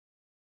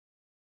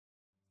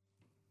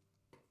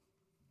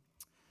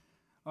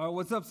All right,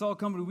 what's up, Salt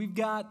Company? We've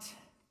got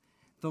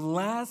the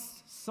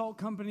last Salt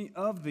Company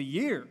of the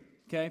year,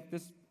 okay?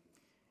 This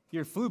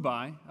year flew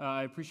by.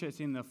 I appreciate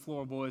seeing the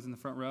floral boys in the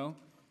front row.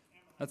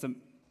 That's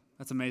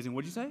amazing.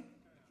 What'd you say?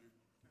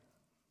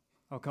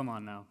 Oh, come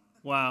on now.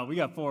 Wow, we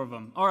got 4 of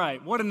them. All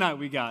right, what a night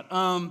we got.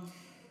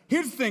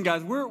 Here's the thing,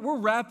 guys. We're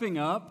wrapping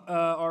up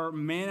our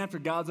Man After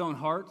God's Own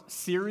Heart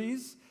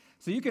series.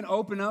 So you can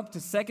open up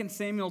to 2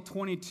 Samuel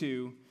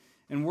 22,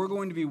 and we're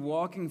going to be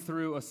walking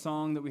through a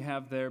song that we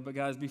have there. But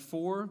guys,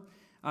 before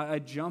I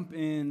jump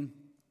in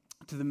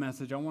to the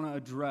message, I want to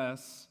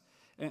address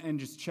and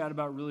just chat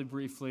about really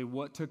briefly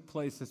what took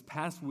place this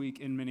past week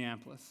in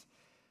Minneapolis.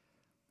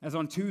 As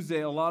on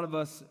Tuesday, a lot of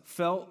us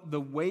felt the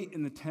weight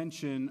and the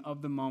tension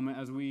of the moment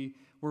as we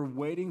were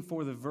waiting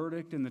for the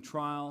verdict in the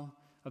trial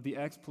of the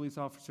ex-police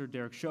officer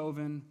Derek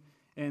Chauvin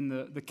and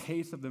the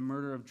case of the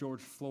murder of George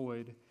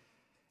Floyd.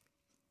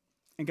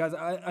 And guys,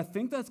 I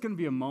think that's going to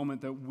be a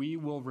moment that we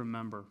will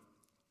remember,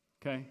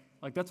 okay?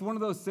 Like, that's one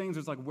of those things,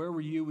 it's like, where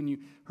were you when you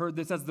heard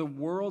this? As the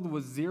world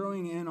was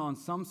zeroing in on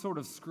some sort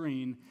of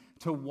screen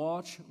to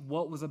watch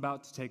what was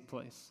about to take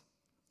place.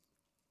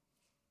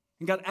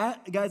 And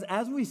guys,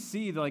 as we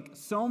see, like,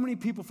 so many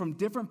people from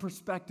different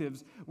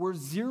perspectives were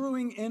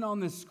zeroing in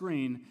on this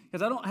screen,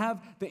 because I don't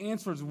have the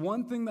answers.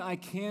 One thing that I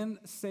can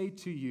say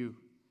to you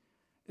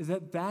is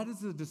that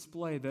is a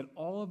display that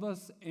all of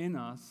us in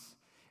us,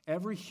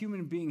 every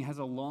human being has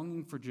a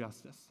longing for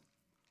justice.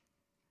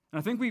 And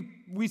I think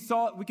we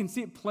can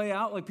see it play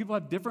out, like people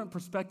have different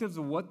perspectives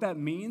of what that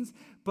means,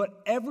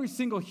 but every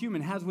single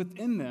human has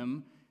within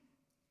them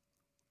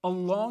a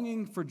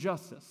longing for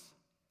justice.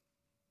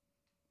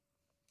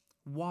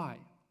 Why?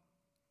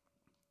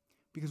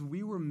 Because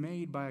we were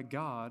made by a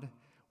God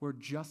where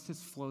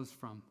justice flows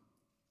from.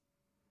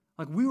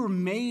 Like, we were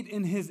made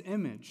in His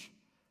image,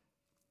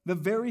 the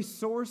very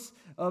source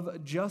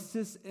of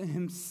justice in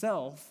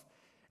Himself.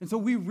 And so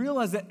we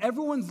realize that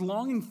everyone's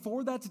longing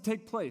for that to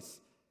take place.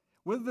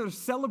 Whether they're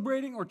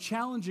celebrating or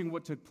challenging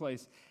what took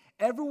place,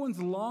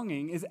 everyone's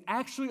longing is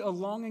actually a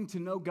longing to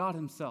know God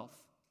Himself,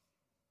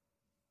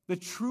 the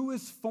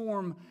truest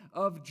form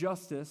of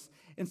justice.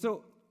 And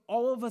so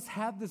all of us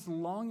have this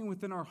longing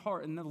within our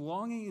heart, and the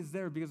longing is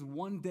there because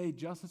one day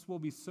justice will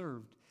be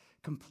served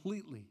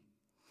completely.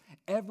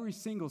 Every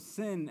single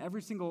sin,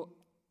 every single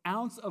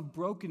ounce of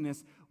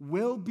brokenness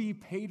will be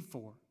paid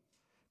for.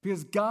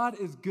 Because God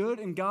is good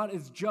and God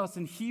is just,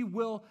 and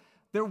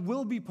there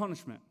will be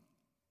punishment.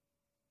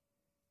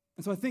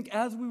 And so I think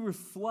as we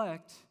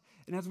reflect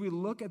and as we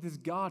look at this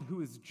God who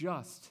is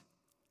just,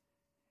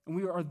 and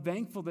we are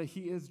thankful that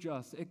He is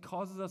just, it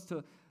causes us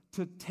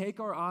to take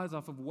our eyes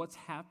off of what's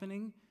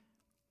happening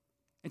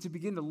and to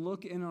begin to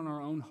look in on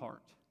our own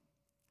heart,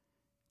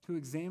 to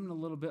examine a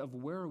little bit of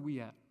where are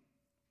we at?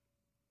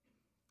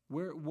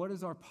 What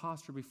is our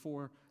posture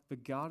before the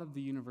God of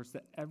the universe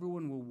that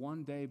everyone will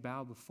one day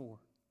bow before?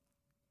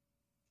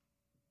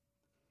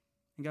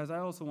 And guys, I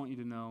also want you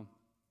to know,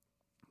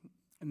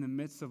 in the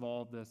midst of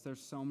all of this,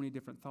 there's so many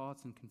different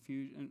thoughts and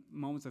confusion,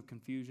 moments of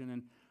confusion,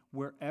 and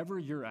wherever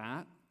you're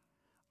at,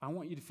 I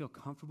want you to feel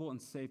comfortable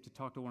and safe to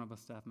talk to one of us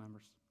staff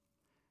members.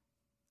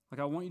 Like,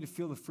 I want you to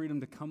feel the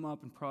freedom to come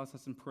up and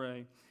process and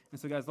pray.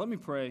 And so, guys, let me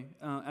pray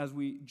as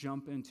we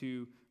jump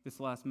into this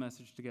last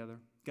message together.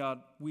 God,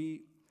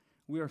 we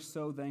are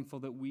so thankful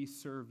that we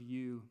serve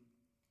You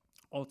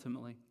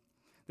ultimately,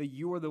 that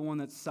You are the one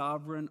that's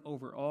sovereign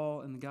over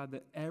all, and God,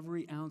 that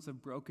every ounce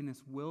of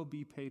brokenness will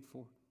be paid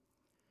for.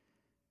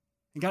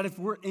 And God, if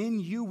we're in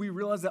You, we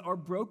realize that our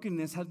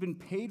brokenness has been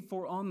paid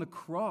for on the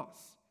cross.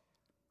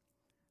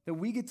 That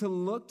we get to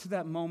look to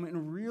that moment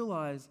and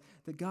realize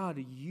that, God,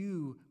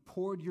 You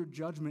poured Your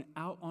judgment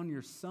out on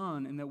Your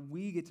Son, and that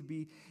we get to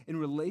be in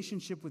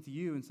relationship with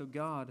You. And so,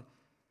 God,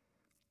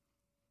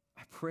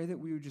 I pray that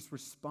we would just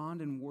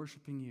respond in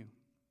worshiping You.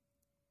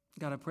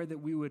 God, I pray that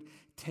we would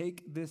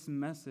take this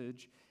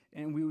message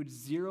and we would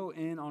zero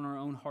in on our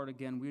own heart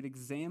again. We would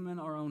examine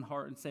our own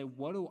heart and say,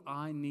 what do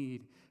I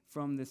need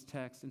from this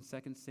text in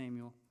 2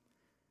 Samuel?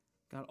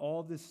 God, all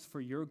of this is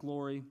for Your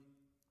glory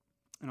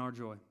and our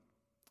joy.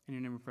 In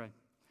Your name we pray.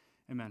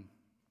 Amen.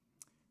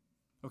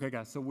 Okay,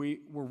 guys, so we're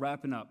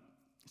wrapping up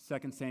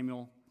 2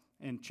 Samuel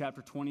in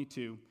chapter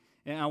 22.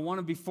 And I want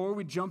to, before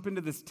we jump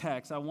into this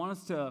text, I want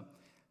us to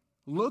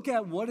look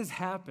at what has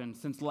happened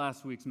since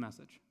last week's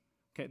message.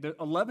 Okay, there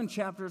are 11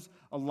 chapters.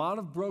 A lot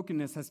of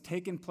brokenness has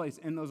taken place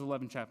in those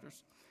 11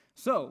 chapters.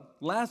 So,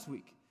 last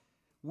week,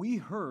 we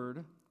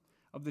heard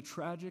of the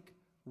tragic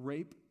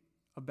rape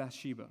of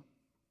Bathsheba.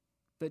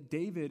 That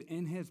David,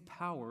 in his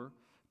power,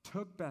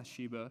 took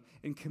Bathsheba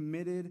and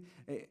committed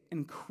an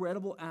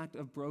incredible act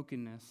of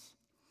brokenness.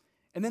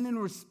 And then in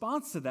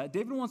response to that,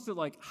 David wants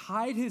to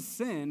hide his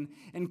sin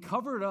and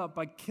cover it up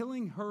by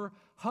killing her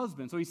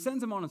husband. So he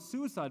sends him on a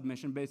suicide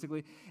mission,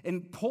 basically,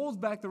 and pulls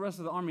back the rest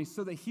of the army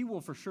so that he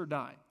will for sure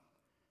die.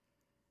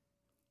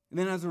 And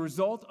then as a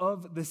result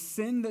of the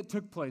sin that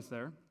took place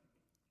there,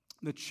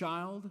 the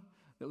child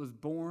that was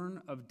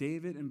born of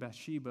David and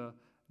Bathsheba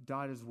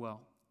died as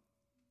well.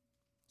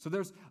 So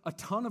there's a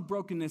ton of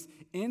brokenness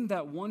in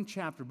that one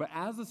chapter, but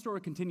as the story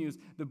continues,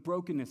 the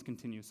brokenness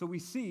continues. So we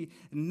see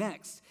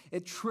next,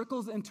 it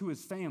trickles into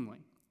his family.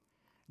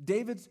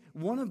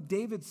 One of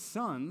David's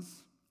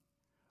sons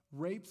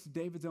rapes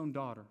David's own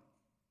daughter.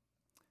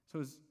 So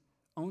his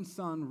own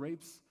son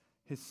rapes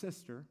his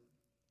sister,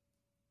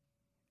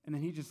 and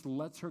then he just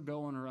lets her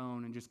go on her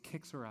own and just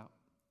kicks her out.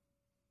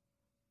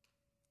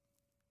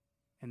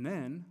 And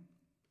then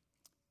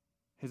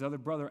his other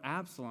brother,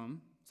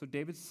 Absalom, so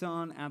David's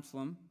son,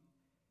 Absalom,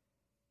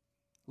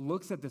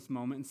 looks at this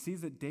moment and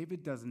sees that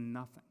David does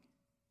nothing.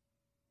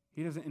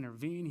 He doesn't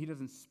intervene. He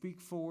doesn't speak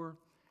for.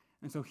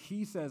 And so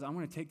he says, I'm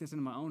going to take this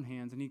into my own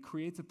hands, and he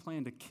creates a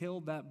plan to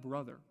kill that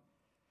brother.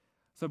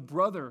 So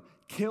brother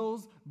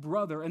kills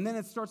brother, and then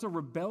it starts a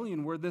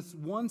rebellion where this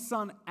one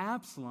son,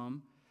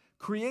 Absalom,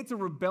 creates a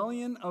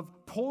rebellion of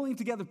pulling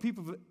together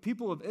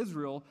people of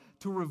Israel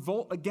to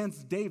revolt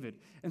against David.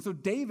 And so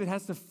David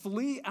has to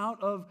flee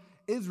out of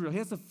Israel. He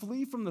has to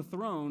flee from the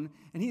throne,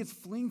 and he is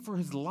fleeing for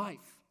his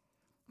life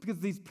because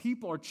these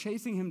people are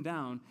chasing him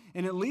down.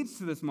 And it leads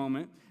to this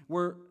moment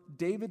where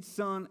David's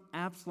son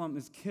Absalom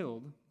is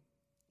killed,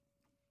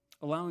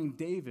 allowing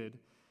David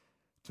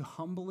to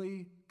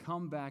humbly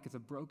come back as a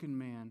broken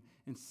man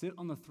and sit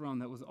on the throne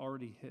that was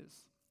already his.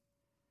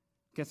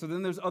 Okay, so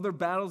then there's other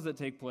battles that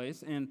take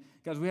place. And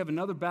guys, we have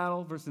another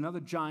battle versus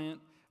another giant.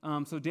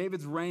 So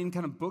David's reign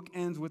kind of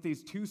bookends with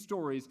these two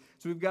stories.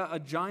 So we've got a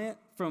giant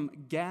from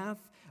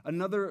Gath,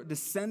 another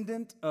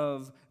descendant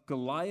of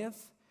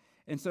Goliath.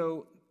 And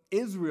so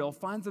Israel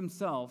finds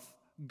himself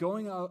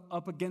going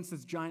up against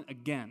this giant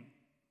again.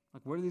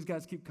 Like, where do these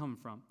guys keep coming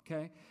from?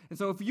 Okay? And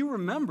so if you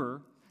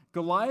remember,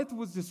 Goliath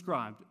was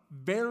described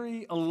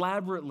very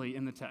elaborately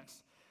in the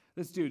text.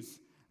 This dude's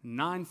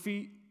 9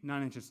 feet,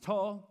 9 inches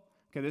tall.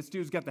 Okay, this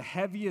dude's got the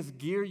heaviest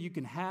gear you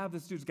can have.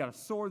 This dude's got a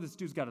sword. This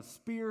dude's got a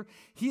spear.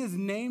 He is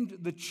named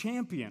the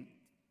champion.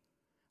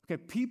 Okay,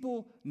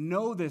 people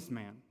know this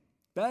man.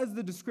 That is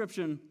the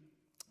description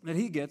that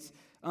he gets.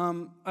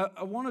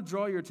 I want to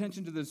draw your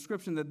attention to the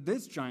description that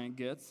this giant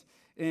gets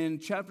in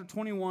chapter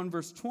 21,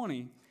 verse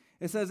 20.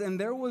 It says, and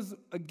there was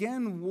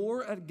again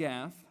war at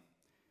Gath,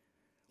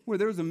 where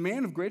there was a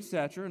man of great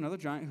stature, another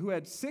giant, who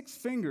had 6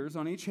 fingers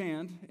on each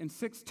hand and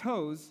 6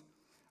 toes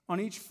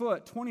on each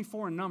foot,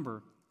 24 in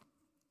number.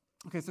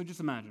 Okay, so just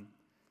imagine.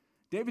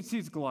 David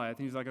sees Goliath,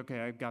 and he's like,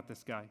 okay, I've got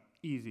this guy.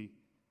 Easy.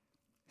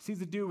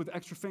 Sees a dude with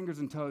extra fingers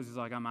and toes. He's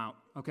like, I'm out.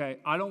 Okay,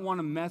 I don't want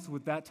to mess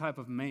with that type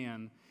of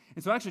man.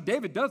 And so actually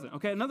David doesn't.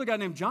 Okay, another guy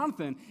named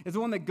Jonathan is the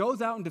one that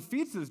goes out and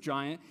defeats this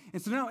giant. And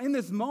so now in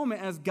this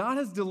moment, as God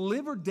has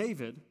delivered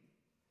David,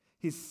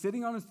 he's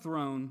sitting on his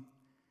throne,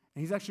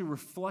 and he's actually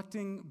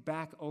reflecting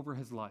back over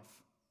his life.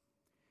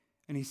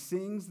 And he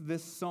sings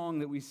this song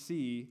that we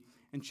see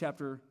in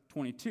chapter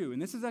 22.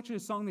 And this is actually a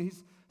song that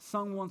he's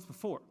sung once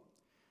before.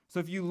 So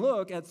if you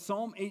look at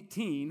Psalm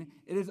 18,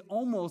 it is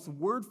almost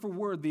word for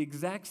word the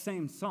exact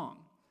same song.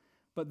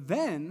 But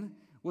then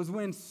was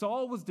when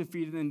Saul was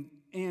defeated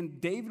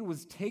and David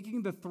was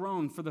taking the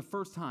throne for the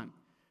first time.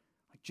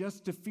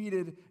 Just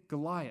defeated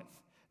Goliath,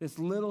 this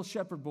little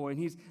shepherd boy, and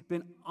he's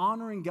been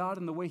honoring God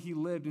in the way he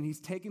lived, and he's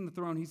taking the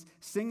throne. He's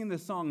singing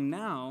this song.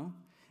 Now,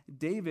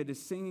 David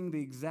is singing the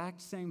exact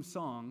same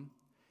song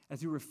as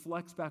he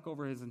reflects back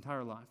over his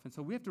entire life. And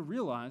so we have to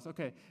realize,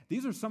 okay,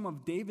 these are some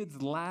of David's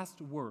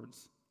last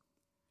words.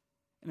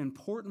 An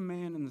important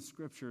man in the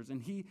scriptures, and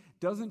he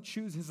doesn't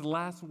choose his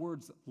last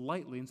words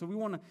lightly. And so we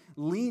want to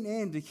lean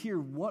in to hear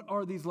what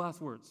are these last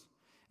words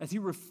as he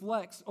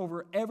reflects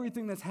over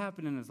everything that's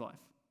happened in his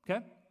life, okay?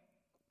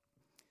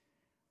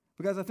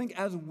 Because I think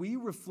as we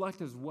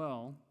reflect as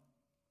well,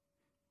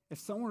 if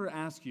someone were to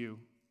ask you,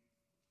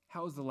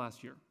 how was the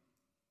last year?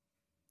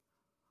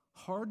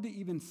 Hard to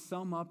even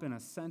sum up in a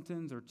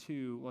sentence or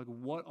two, like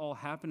what all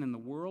happened in the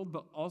world,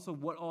 but also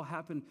what all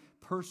happened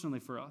personally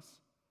for us.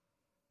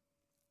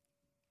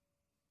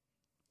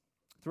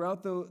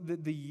 Throughout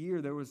the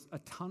year, there was a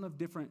ton of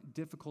different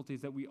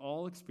difficulties that we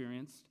all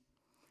experienced.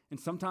 And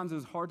sometimes it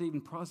was hard to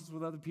even process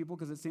with other people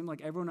because it seemed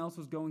like everyone else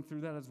was going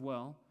through that as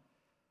well.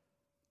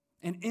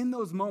 And in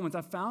those moments,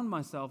 I found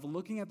myself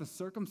looking at the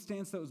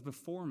circumstance that was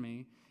before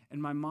me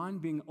and my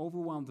mind being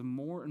overwhelmed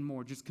more and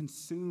more, just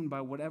consumed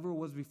by whatever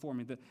was before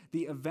me,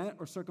 the event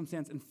or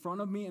circumstance in front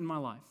of me in my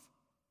life.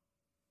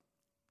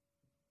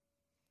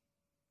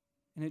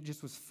 And it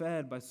just was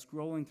fed by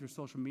scrolling through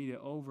social media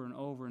over and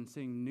over and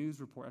seeing news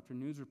report after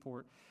news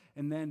report,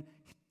 and then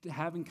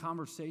having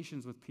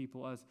conversations with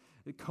people as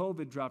the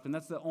COVID dropped, and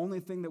that's the only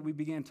thing that we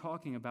began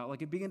talking about.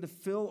 Like, it began to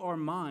fill our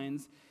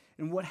minds,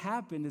 and what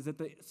happened is that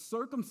the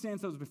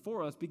circumstance that was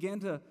before us began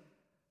to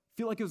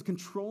feel like it was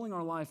controlling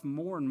our life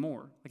more and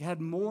more. Like, it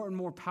had more and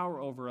more power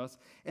over us.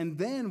 And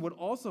then what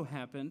also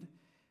happened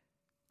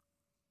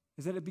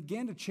is that it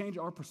began to change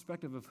our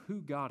perspective of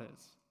who God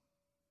is.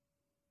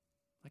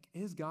 Like,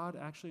 is God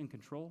actually in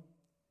control?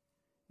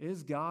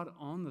 Is God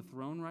on the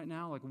throne right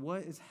now? Like,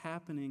 what is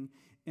happening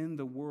in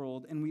the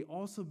world? And we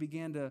also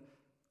began to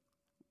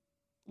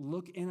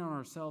look in on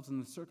ourselves,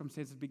 and the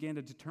circumstances began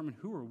to determine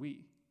who are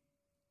we?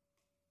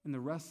 and the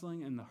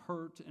wrestling and the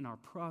hurt and our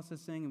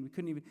processing, and we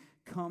couldn't even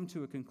come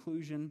to a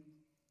conclusion.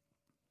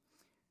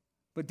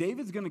 But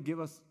David's going to give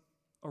us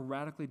a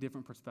radically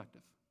different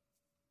perspective.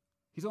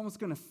 He's almost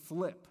going to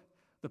flip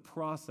the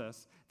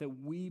process that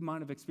we might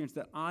have experienced,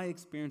 that I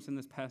experienced in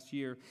this past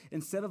year.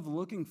 Instead of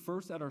looking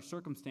first at our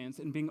circumstance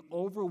and being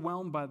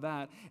overwhelmed by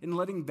that and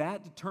letting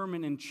that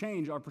determine and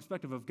change our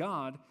perspective of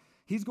God,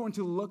 he's going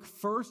to look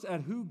first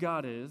at who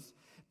God is,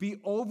 be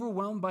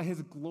overwhelmed by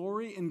his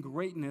glory and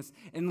greatness,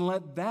 and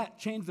let that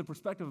change the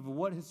perspective of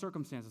what his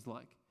circumstance is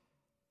like.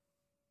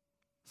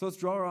 So let's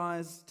draw our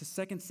eyes to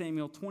 2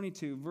 Samuel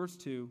 22, verse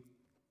 2,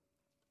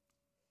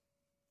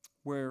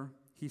 where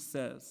he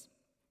says,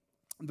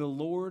 "The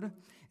Lord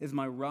is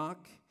my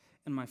rock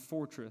and my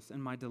fortress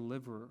and my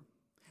deliverer,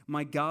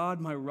 my God,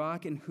 my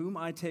rock in whom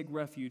I take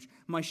refuge,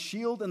 my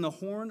shield and the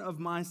horn of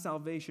my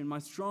salvation, my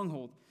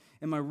stronghold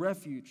and my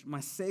refuge, my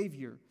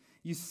Savior.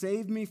 You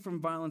saved me from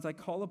violence. I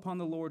call upon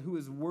the Lord who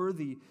is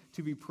worthy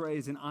to be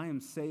praised, and I am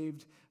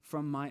saved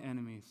from my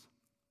enemies."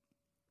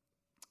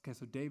 Okay,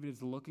 so David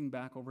is looking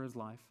back over his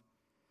life,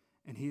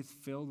 and he is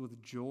filled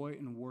with joy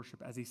and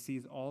worship as he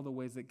sees all the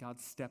ways that God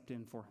stepped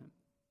in for him.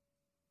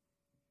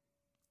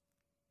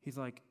 He's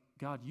like,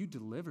 God, you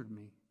delivered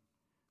me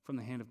from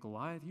the hand of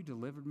Goliath. You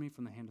delivered me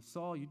from the hand of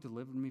Saul. You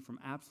delivered me from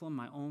Absalom,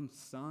 my own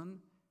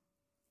son.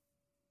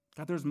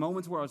 God, there's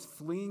moments where I was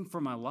fleeing for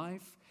my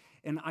life,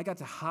 and I got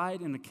to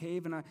hide in a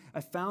cave, and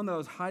I found that I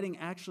was hiding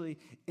actually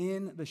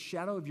in the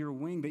shadow of your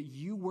wing, that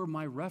you were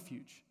my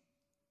refuge.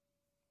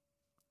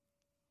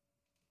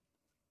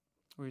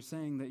 Where you're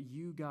saying that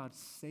you, God,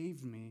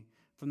 saved me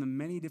from the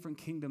many different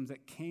kingdoms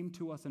that came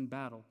to us in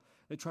battle,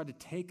 that tried to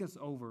take us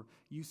over.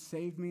 You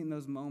saved me in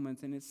those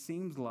moments, and it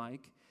seems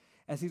like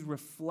as he's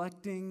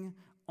reflecting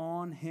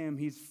on him,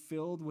 he's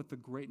filled with the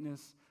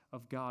greatness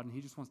of God, and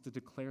he just wants to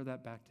declare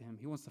that back to him.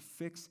 He wants to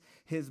fix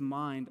his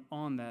mind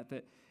on that,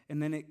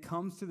 and then it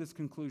comes to this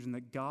conclusion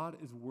that God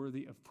is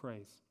worthy of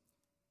praise.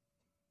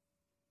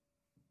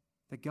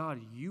 That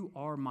God, you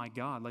are my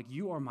God, like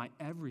you are my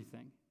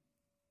everything.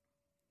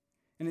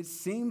 And it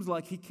seems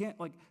like he can't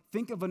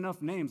think of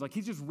enough names. Like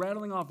he's just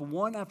rattling off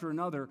one after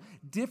another,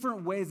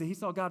 different ways that he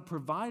saw God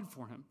provide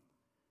for him.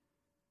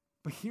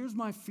 But here's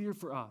my fear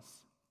for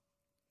us,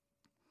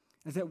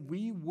 is that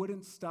we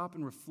wouldn't stop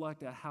and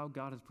reflect at how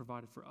God has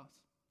provided for us.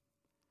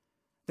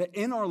 That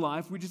in our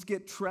life, we just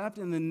get trapped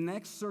in the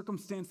next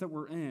circumstance that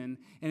we're in,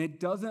 and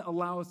it doesn't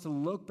allow us to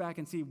look back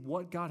and see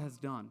what God has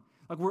done.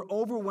 Like we're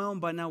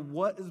overwhelmed by now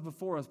what is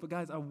before us. But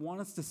guys, I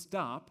want us to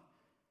stop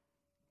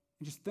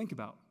and just think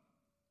about,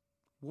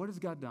 what has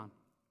God done?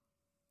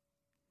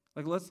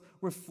 Like let's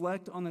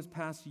reflect on this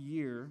past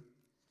year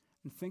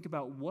and think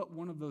about what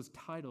one of those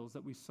titles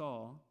that we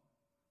saw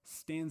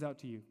stands out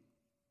to you.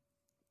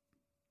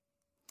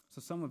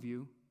 So some of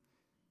you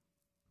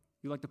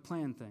like to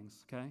plan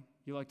things, okay?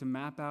 You like to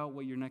map out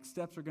what your next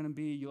steps are going to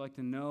be. You like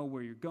to know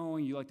where you're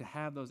going. You like to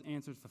have those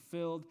answers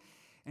fulfilled.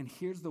 And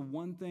here's the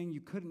one thing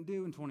you couldn't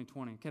do in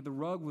 2020. Okay, the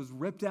rug was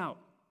ripped out.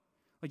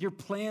 Like your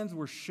plans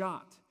were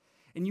shot.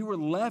 And you were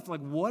left like,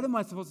 what am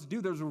I supposed to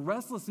do? There's a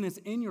restlessness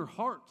in your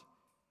heart.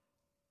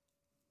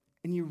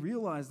 And you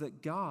realize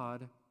that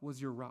God was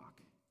your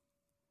rock.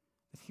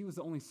 That he was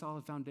the only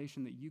solid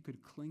foundation that you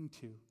could cling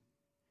to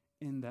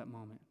in that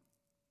moment.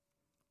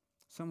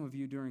 Some of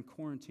you during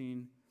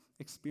quarantine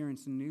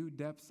experienced new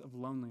depths of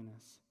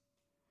loneliness.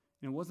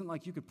 And it wasn't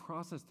like you could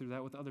process through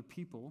that with other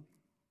people.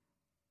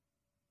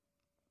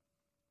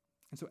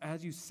 And so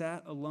as you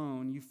sat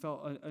alone, you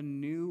felt a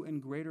new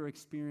and greater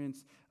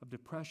experience of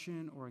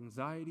depression or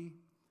anxiety.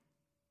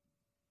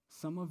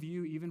 Some of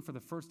you, even for the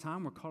first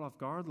time, were caught off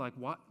guard, like,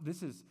 what?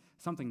 This is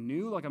something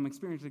new? Like I'm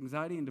experiencing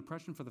anxiety and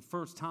depression for the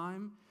first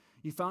time?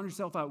 You found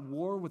yourself at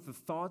war with the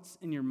thoughts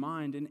in your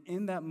mind, and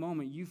in that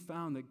moment, you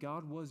found that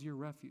God was your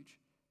refuge.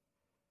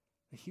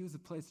 That he was the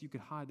place you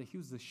could hide, that he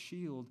was the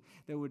shield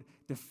that would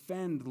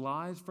defend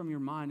lies from your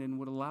mind and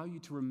would allow you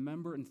to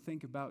remember and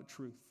think about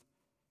truth.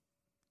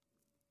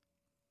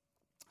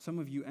 Some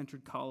of you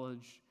entered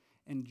college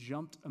and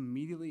jumped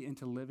immediately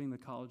into living the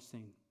college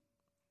scene.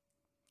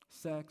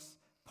 Sex,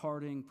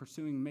 partying,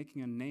 pursuing,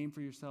 making a name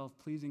for yourself,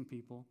 pleasing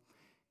people,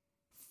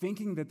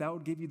 thinking that that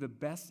would give you the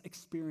best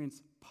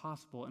experience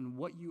possible. And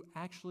what you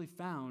actually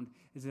found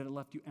is that it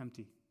left you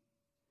empty.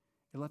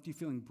 It left you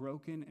feeling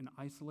broken and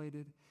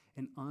isolated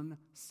and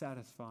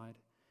unsatisfied.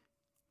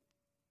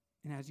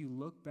 And as you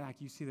look back,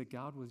 you see that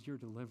God was your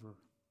deliverer.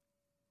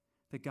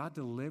 That God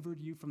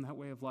delivered you from that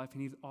way of life,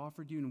 and he's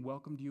offered you and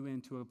welcomed you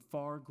into a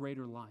far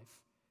greater life.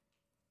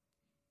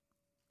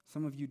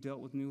 Some of you dealt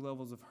with new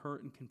levels of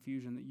hurt and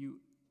confusion that you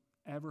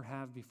ever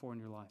have before in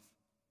your life.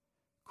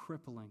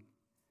 Crippling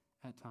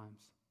at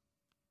times.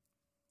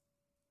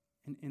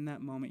 And in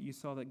that moment, you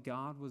saw that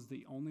God was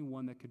the only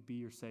one that could be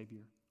your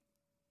Savior.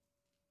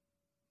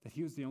 That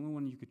he was the only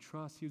one you could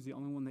trust. He was the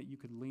only one that you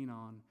could lean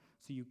on.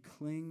 So you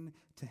cling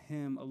to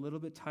him a little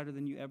bit tighter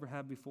than you ever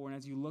have before. And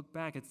as you look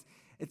back,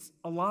 it's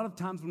a lot of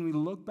times when we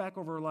look back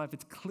over our life,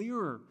 it's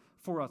clearer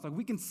for us. Like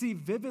we can see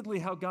vividly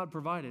how God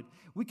provided.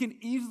 We can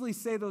easily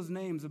say those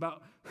names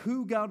about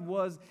who God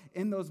was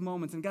in those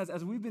moments. And guys,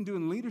 as we've been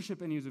doing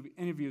leadership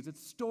interviews,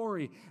 it's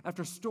story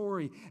after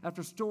story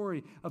after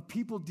story of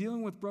people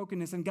dealing with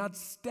brokenness and God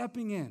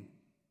stepping in.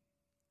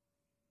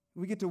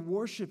 We get to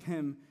worship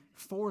him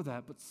for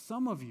that. But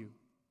some of you,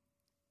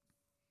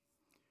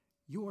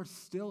 you are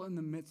still in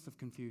the midst of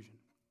confusion.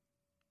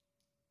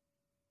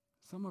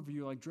 Some of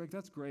you are like, Drake,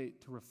 that's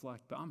great to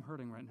reflect, but I'm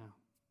hurting right now.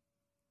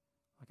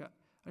 Like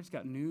I just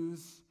got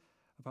news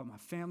about my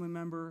family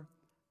member.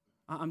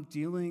 I'm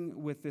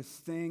dealing with this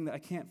thing that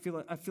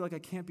I feel like I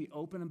can't be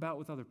open about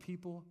with other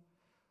people.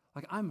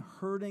 Like I'm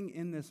hurting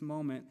in this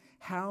moment.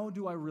 How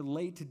do I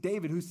relate to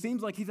David, who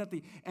seems like he's at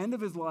the end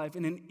of his life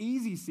in an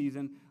easy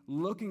season,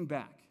 looking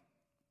back?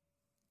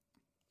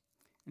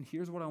 And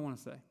here's what I want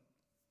to say.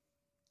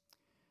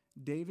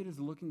 David is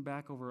looking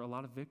back over a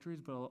lot of victories,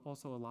 but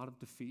also a lot of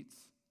defeats.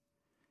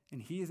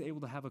 And he is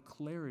able to have a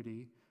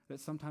clarity that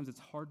sometimes it's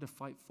hard to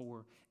fight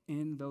for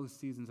in those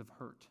seasons of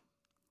hurt.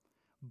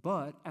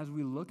 But as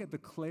we look at the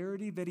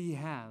clarity that he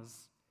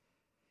has,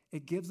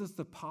 it gives us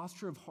the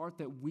posture of heart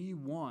that we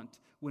want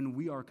when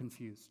we are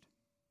confused,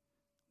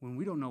 when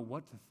we don't know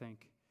what to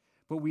think.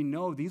 But we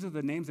know these are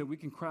the names that we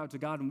can cry out to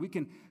God, and we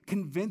can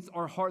convince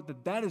our heart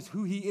that that is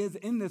who he is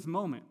in this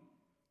moment.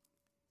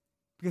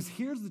 Because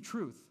here's the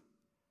truth.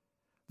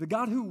 The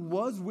God who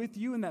was with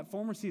you in that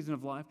former season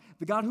of life,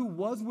 the God who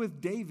was with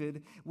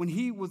David when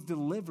he was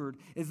delivered,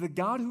 is the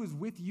God who is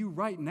with you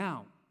right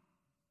now.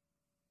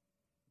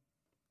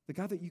 The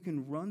God that you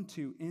can run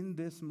to in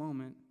this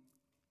moment,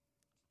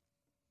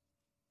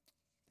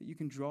 that you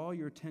can draw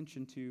your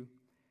attention to,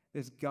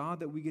 this God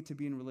that we get to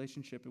be in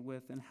relationship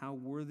with, and how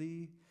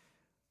worthy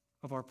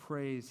of our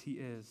praise he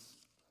is.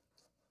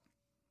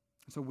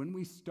 So when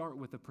we start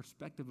with a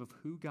perspective of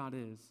who God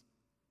is,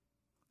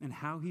 and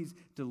how he's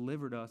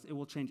delivered us, it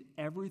will change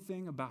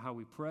everything about how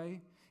we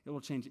pray. It will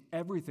change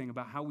everything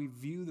about how we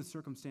view the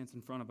circumstance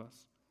in front of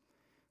us.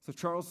 So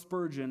Charles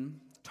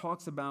Spurgeon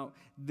talks about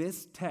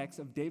this text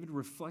of David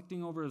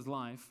reflecting over his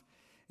life,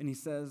 and he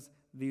says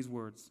these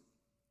words: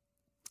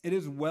 "It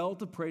is well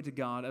to pray to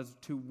God as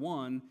to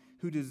one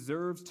who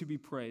deserves to be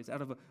praised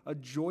out of a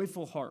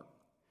joyful heart.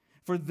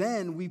 For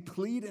then we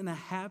plead in a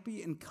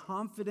happy and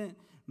confident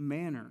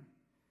manner.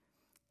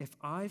 If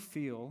I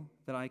feel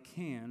that I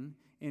can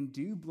and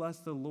do bless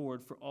the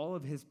Lord for all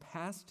of his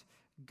past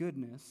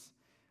goodness,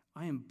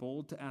 I am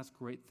bold to ask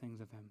great things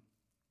of him."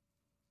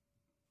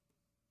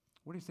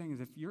 What he's saying is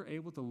if you're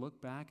able to look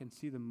back and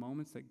see the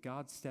moments that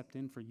God stepped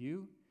in for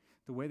you,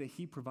 the way that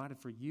he provided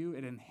for you,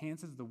 it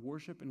enhances the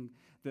worship and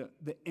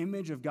the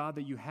image of God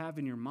that you have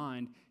in your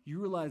mind. You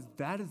realize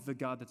that is the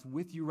God that's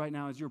with you right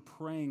now as you're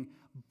praying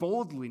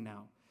boldly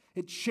now.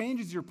 It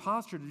changes your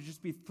posture to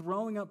just be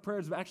throwing up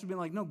prayers, but actually being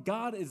like, no,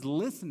 God is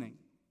listening.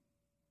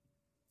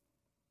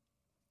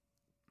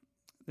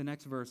 The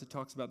next verse, it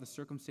talks about the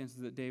circumstances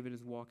that David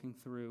is walking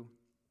through.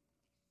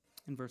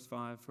 In verse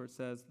 5, where it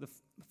says,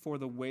 "For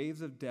the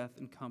waves of death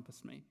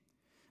encompassed me.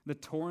 The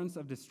torrents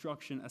of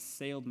destruction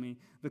assailed me.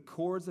 The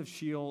cords of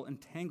Sheol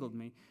entangled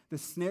me. The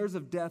snares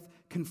of death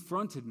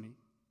confronted me.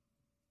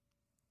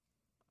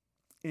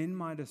 In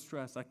my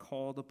distress I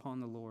called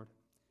upon the Lord,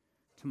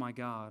 to my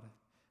God.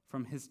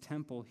 From his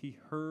temple he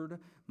heard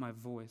my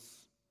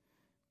voice,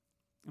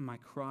 and my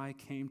cry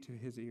came to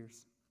his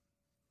ears."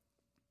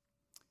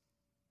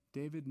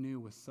 David knew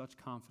with such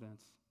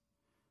confidence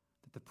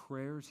that the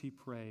prayers he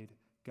prayed,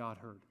 God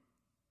heard.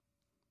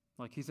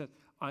 Like he said,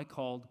 I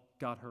called,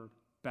 God heard,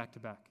 back to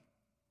back.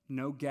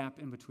 No gap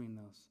in between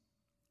those.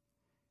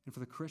 And for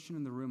the Christian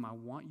in the room, I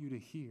want you to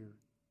hear,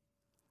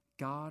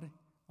 God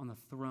on the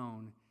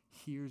throne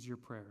hears your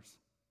prayers.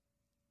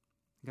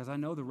 Because I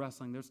know the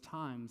wrestling, there's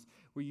times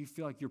where you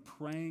feel like you're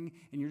praying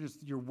and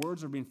your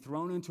words are being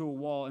thrown into a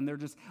wall and they're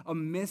just a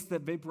mist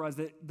that vaporizes,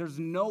 that there's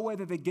no way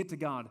that they get to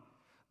God.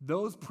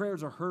 Those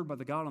prayers are heard by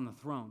the God on the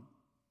throne.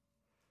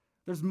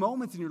 There's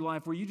moments in your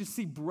life where you just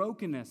see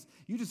brokenness.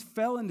 You just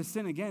fell into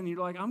sin again, and you're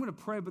like, I'm going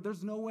to pray, but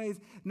there's no way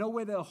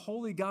that a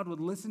holy God would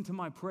listen to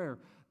my prayer.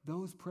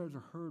 Those prayers are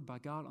heard by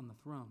God on the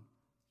throne.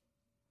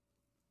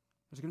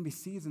 There's going to be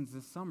seasons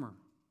this summer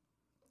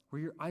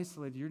where you're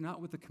isolated. You're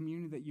not with the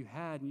community that you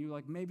had, and you're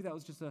like, maybe that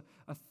was just a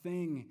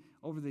thing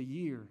over the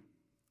year.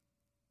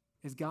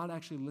 Is God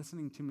actually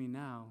listening to me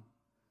now?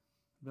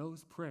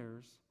 Those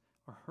prayers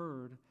are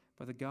heard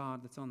by the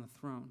God that's on the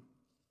throne.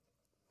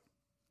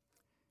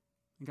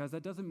 And guys,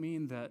 that doesn't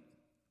mean that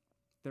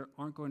there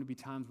aren't going to be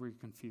times where you're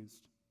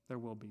confused. There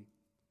will be.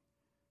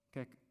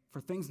 Okay?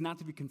 For things not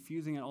to be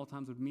confusing at all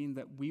times would mean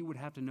that we would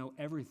have to know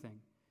everything,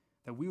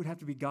 that we would have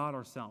to be God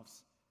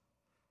ourselves.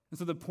 And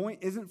so the point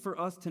isn't for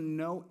us to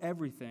know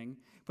everything,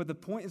 but the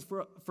point is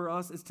for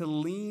us is to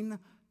lean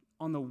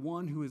on the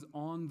one who is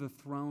on the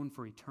throne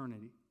for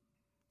eternity.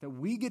 That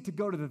we get to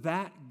go to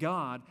that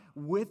God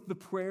with the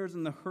prayers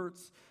and the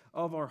hurts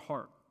of our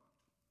heart.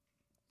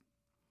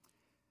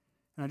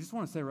 And I just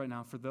want to say right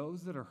now, for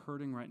those that are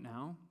hurting right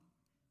now,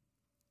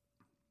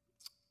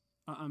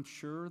 I'm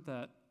sure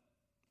that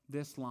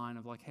this line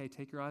of like, hey,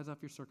 take your eyes off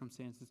your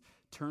circumstances,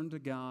 turn to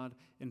God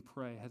and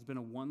pray has been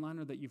a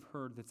one-liner that you've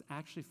heard that's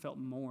actually felt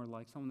more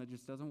like someone that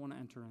just doesn't want to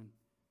enter in.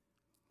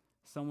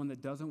 Someone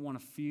that doesn't want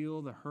to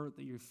feel the hurt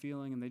that you're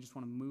feeling and they just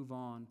want to move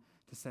on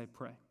to say,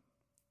 pray.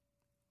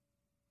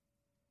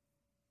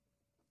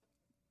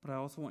 But I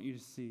also want you to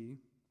see,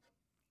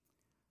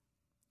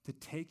 to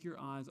take your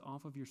eyes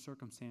off of your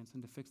circumstance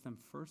and to fix them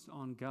first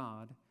on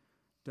God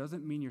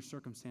doesn't mean your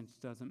circumstance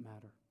doesn't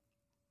matter.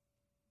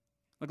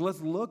 Like,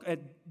 let's look at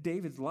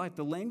David's life.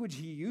 The language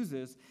he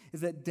uses is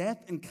that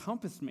death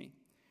encompassed me.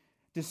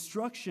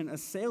 Destruction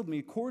assailed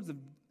me. Cords of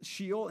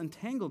Sheol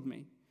entangled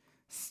me.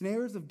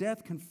 Snares of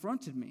death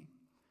confronted me.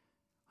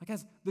 Like,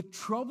 guys, the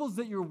troubles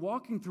that you're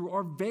walking through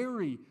are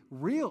very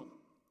real.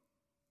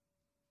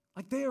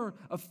 Like, they are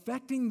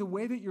affecting the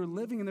way that you're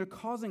living, and they're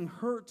causing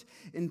hurt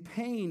and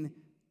pain.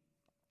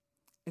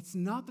 It's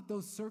not that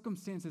those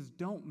circumstances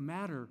don't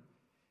matter.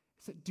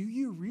 It's that, do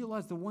you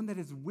realize the one that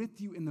is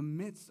with you in the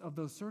midst of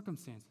those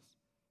circumstances?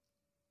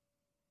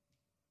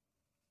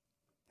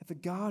 That the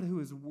God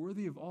who is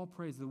worthy of all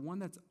praise, the one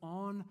that's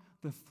on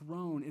the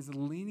throne, is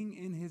leaning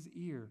in his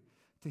ear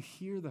to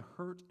hear the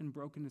hurt and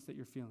brokenness that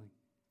you're feeling,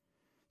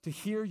 to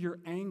hear your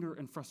anger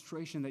and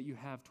frustration that you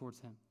have towards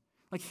him.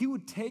 Like, he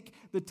would take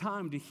the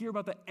time to hear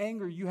about the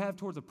anger you have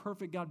towards a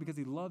perfect God because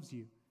he loves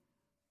you.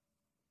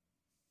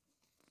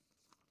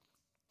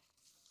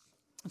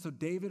 And so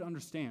David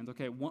understands,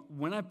 okay,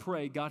 when I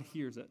pray, God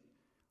hears it.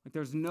 Like,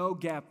 there's no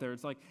gap there.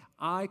 It's like,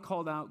 I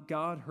called out,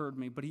 God heard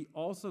me, but he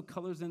also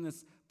colors in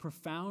this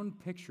profound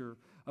picture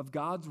of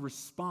God's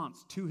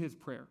response to his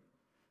prayer.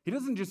 He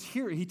doesn't just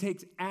hear it, he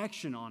takes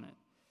action on it.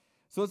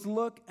 So let's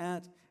look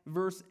at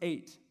verse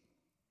 8.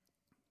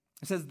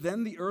 It says,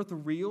 then the earth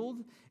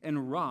reeled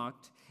and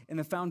rocked, and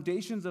the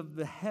foundations of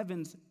the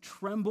heavens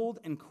trembled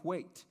and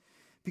quaked.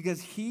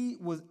 Because he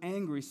was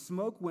angry,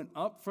 smoke went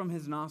up from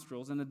his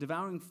nostrils, and a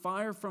devouring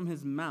fire from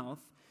his mouth.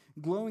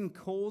 Glowing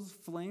coals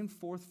flamed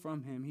forth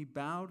from him. He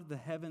bowed the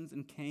heavens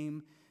and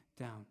came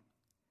down.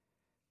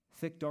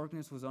 Thick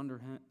darkness was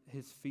under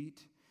his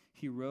feet.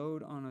 He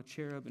rode on a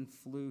cherub and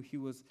flew. He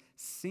was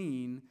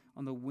seen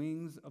on the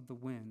wings of the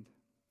wind.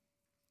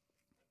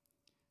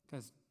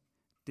 Guys,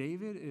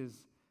 David is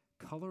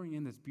coloring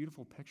in this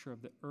beautiful picture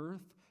of the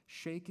earth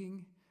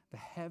shaking, the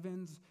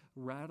heavens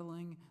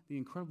rattling, the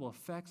incredible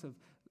effects of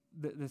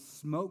the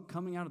smoke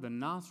coming out of the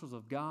nostrils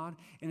of God.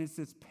 And it's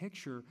this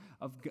picture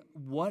of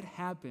what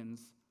happens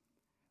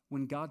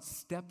when God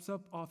steps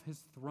up off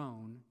his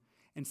throne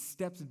and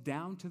steps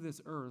down to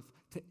this earth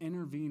to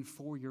intervene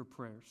for your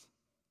prayers.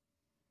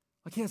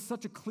 Like, he has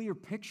such a clear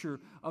picture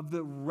of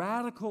the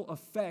radical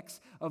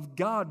effects of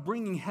God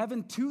bringing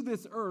heaven to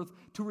this earth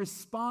to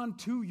respond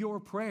to your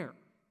prayer.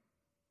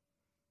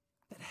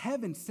 That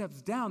heaven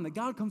steps down, that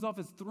God comes off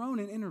his throne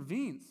and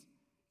intervenes.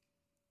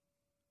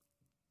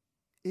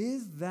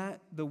 Is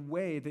that the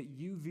way that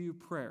you view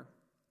prayer?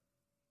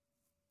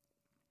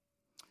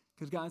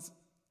 Because, guys,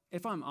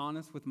 if I'm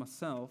honest with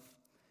myself,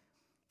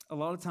 a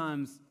lot of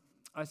times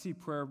I see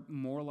prayer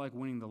more like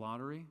winning the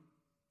lottery,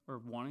 or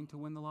wanting to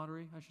win the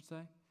lottery, I should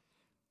say.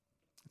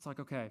 It's like,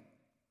 okay,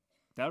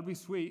 that would be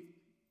sweet.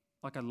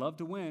 Like, I'd love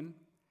to win,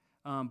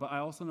 but I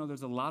also know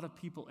there's a lot of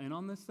people in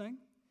on this thing.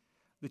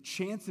 The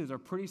chances are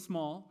pretty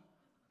small,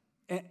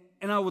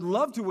 and I would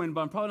love to win,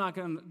 but I'm probably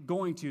not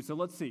going to, so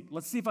let's see.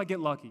 Let's see if I get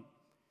lucky.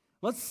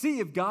 Let's see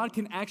if God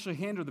can actually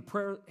handle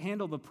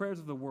the prayers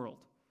of the world.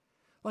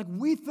 Like,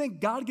 we think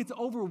God gets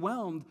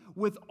overwhelmed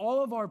with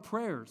all of our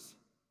prayers.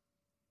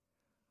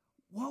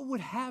 What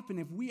would happen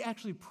if we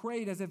actually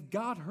prayed as if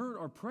God heard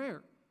our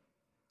prayer?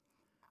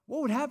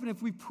 What would happen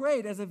if we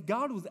prayed as if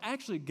God was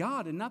actually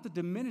God and not the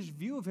diminished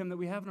view of him that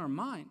we have in our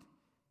mind?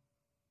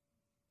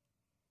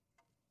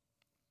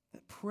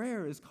 That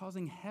prayer is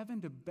causing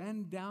heaven to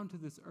bend down to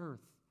this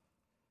earth,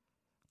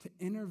 to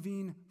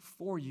intervene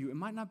for you. It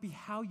might not be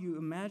how you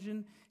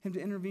imagine him to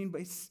intervene,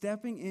 but he's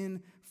stepping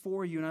in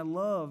for you. And I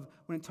love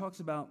when it talks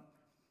about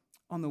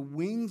on the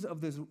wings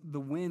of the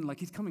wind, like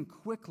he's coming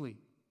quickly.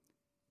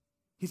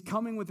 He's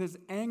coming with his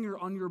anger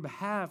on your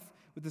behalf,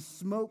 with the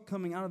smoke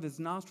coming out of his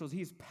nostrils.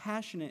 He's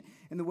passionate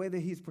in the way that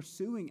he's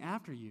pursuing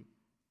after you.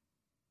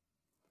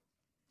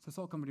 So,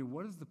 Soul Company,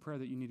 what is the prayer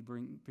that you need to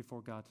bring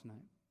before God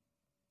tonight?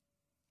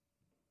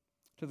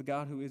 To the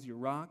God who is your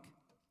rock,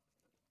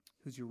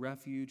 who's your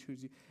refuge,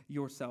 who's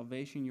your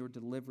salvation, your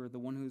deliverer, the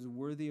one who is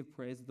worthy of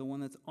praise, the one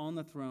that's on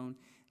the throne,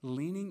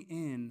 leaning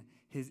in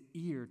his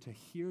ear to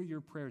hear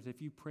your prayers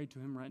if you prayed to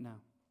him right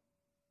now.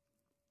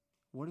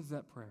 What is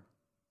that prayer?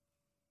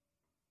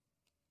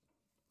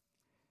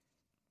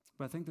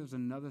 But I think there's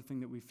another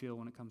thing that we feel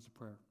when it comes to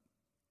prayer.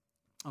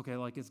 Okay,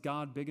 like, is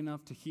God big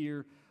enough to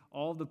hear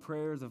all the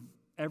prayers of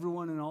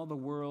everyone in all the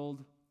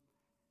world?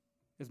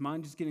 Is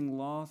mine just getting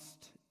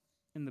lost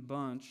in the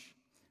bunch?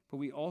 But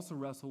we also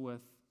wrestle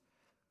with,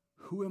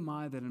 who am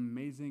I that an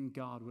amazing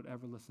God would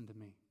ever listen to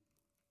me?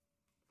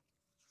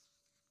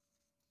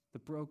 The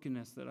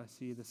brokenness that I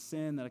see, the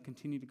sin that I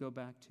continue to go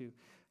back to.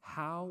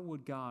 How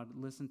would God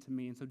listen to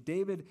me? And so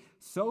David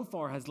so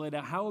far has laid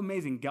out how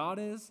amazing God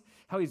is,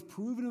 how he's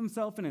proven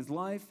himself in his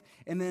life,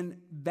 and then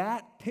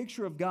that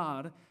picture of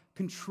God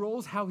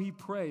controls how he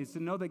prays, to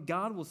know that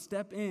God will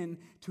step in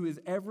to his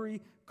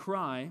every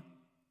cry.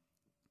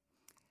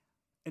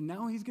 And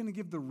now he's going to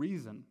give the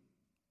reason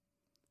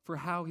for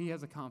how he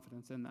has a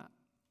confidence in that.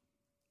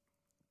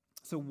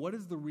 So what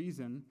is the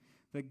reason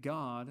that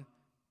God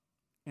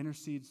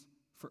intercedes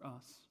for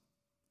us?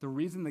 The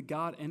reason that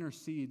God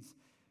intercedes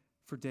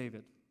for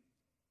David.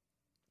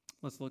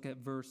 Let's look at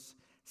verse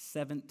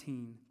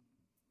 17.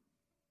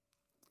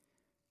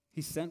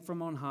 He sent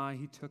from on high,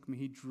 he took me,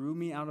 he drew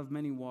me out of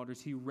many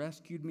waters, he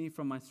rescued me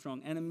from my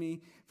strong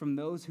enemy, from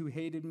those who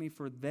hated me,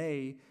 for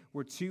they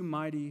were too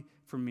mighty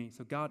for me.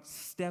 So God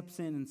steps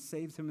in and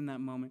saves him in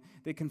that moment.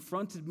 They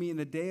confronted me in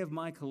the day of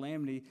my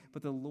calamity,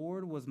 but the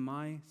Lord was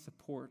my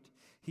support.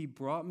 He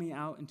brought me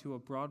out into a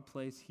broad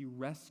place, he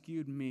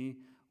rescued me.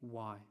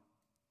 Why?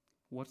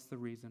 What's the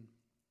reason?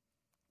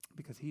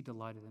 Because he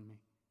delighted in me.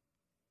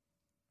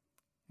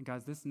 And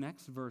guys, this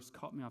next verse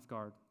caught me off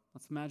guard.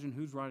 Let's imagine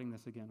who's writing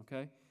this again,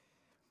 okay?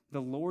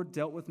 The Lord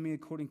dealt with me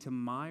according to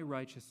my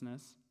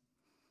righteousness.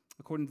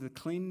 According to the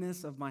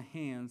cleanness of my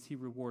hands, he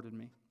rewarded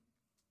me.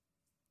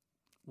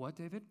 What,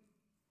 David?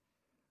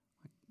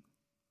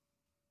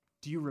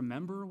 Do you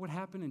remember what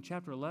happened in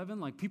chapter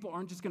 11? Like, people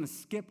aren't just going to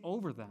skip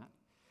over that.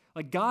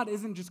 Like, God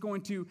isn't just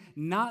going to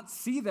not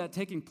see that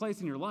taking place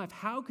in your life.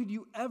 How could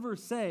you ever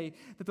say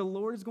that the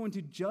Lord is going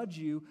to judge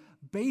you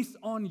based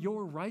on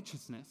your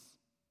righteousness?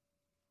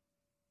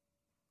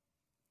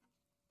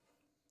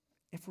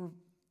 If we're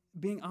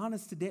being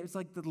honest today, it's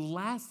like the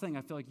last thing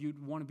I feel like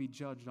you'd want to be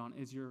judged on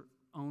is your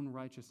own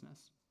righteousness.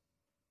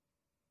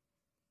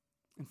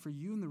 And for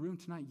you in the room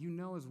tonight, you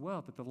know as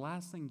well that the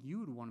last thing you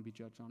would want to be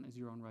judged on is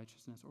your own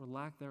righteousness or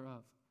lack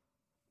thereof.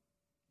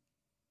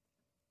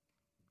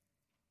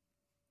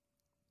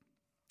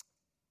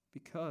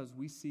 Because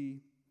we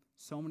see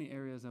so many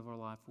areas of our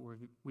life where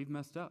we've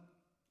messed up.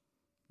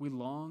 We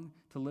long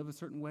to live a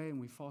certain way and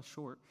we fall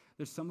short.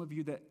 There's some of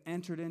you that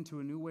entered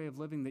into a new way of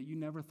living that you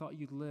never thought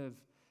you'd live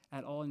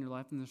at all in your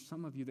life. And there's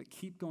some of you that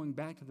keep going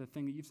back to the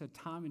thing that you've said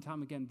time and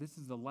time again, this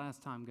is the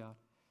last time, God.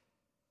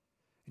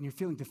 And you're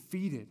feeling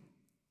defeated.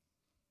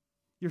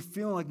 You're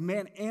feeling like,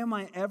 man, am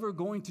I ever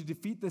going to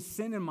defeat this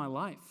sin in my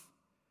life?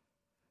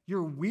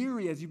 You're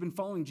weary as you've been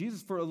following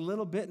Jesus for a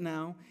little bit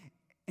now.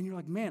 And you're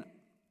like, man,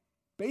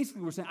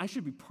 basically we're saying I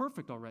should be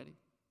perfect already.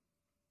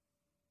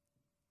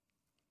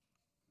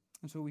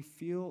 And so we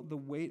feel the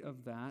weight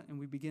of that, and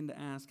we begin to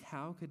ask,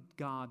 how could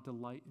God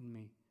delight in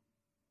me?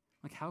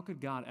 Like, how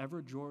could God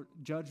ever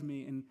judge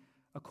me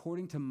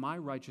according to my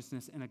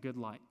righteousness in a good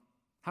light?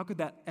 How could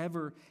that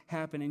ever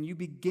happen? And you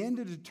begin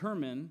to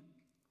determine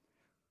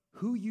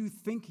who you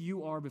think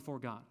you are before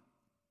God.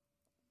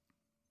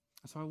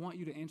 So I want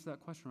you to answer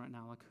that question right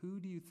now. Like, who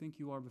do you think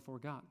you are before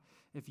God?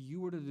 If you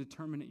were to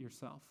determine it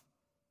yourself.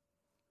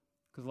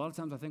 Because a lot of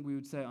times I think we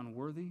would say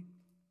unworthy.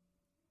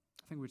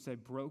 I think we'd say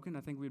broken.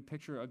 I think we'd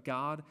picture a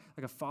God,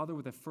 like a father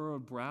with a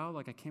furrowed brow,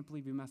 like, I can't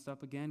believe you messed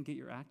up again. Get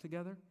your act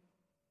together.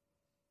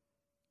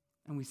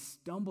 And we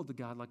stumble to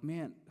God like,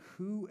 man,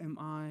 who am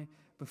I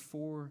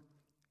before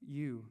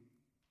you?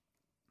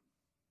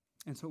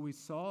 And so we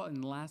saw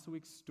in last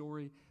week's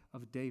story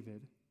of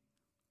David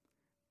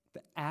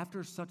that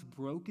after such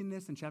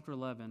brokenness in chapter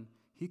 11,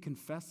 he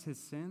confessed his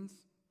sins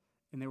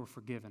and they were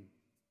forgiven.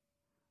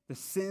 The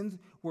sins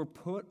were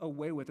put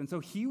away with. And so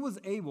he was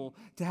able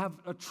to have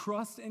a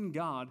trust in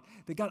God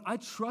that, God, I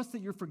trust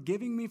that you're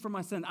forgiving me for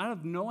my sin. I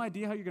have no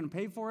idea how you're going to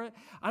pay for it.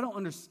 I don't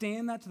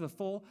understand that to the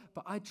full,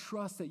 but I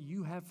trust that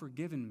you have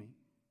forgiven me.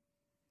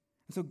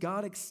 And so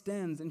God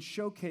extends and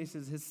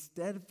showcases his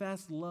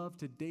steadfast love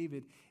to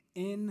David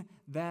in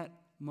that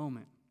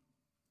moment.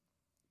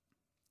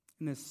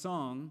 And this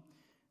song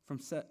from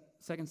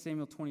 2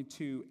 Samuel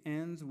 22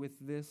 ends with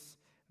this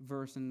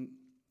verse in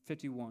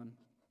 51.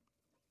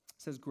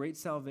 It says, great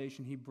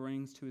salvation he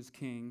brings to his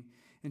king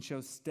and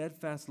shows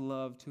steadfast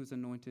love to his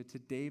anointed, to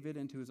David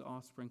and to his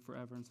offspring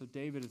forever. And so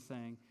David is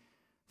saying,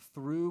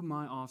 through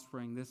my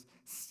offspring, this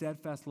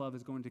steadfast love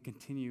is going to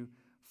continue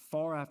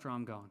far after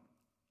I'm gone.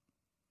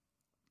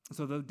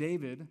 So though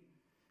David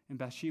and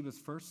Bathsheba's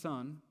first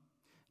son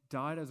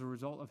died as a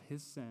result of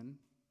his sin,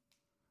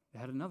 they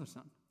had another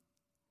son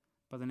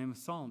by the name of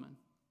Solomon.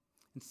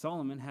 And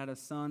Solomon had a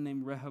son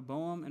named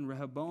Rehoboam, and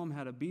Rehoboam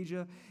had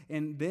Abijah.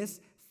 And this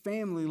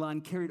family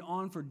line carried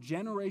on for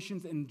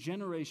generations and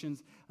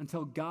generations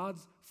until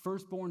God's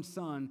firstborn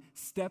son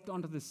stepped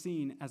onto the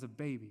scene as a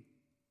baby.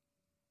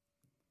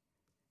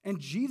 And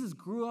Jesus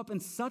grew up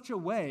in such a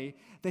way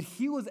that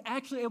he was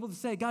actually able to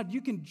say, God,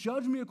 you can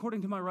judge me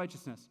according to my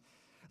righteousness.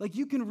 Like,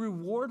 you can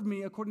reward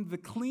me according to the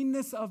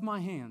cleanness of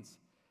my hands.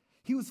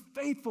 He was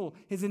faithful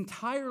his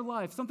entire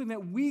life, something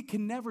that we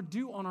can never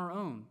do on our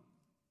own.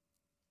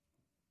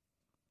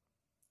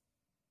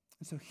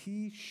 And so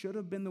he should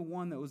have been the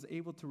one that was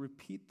able to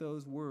repeat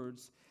those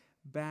words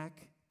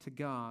back to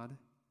God.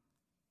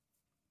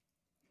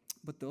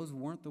 But those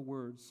weren't the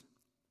words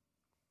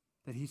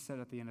that he said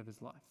at the end of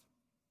his life.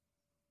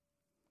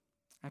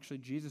 Actually,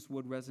 Jesus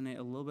would resonate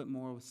a little bit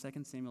more with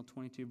 2 Samuel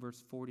 22,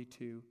 verse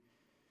 42,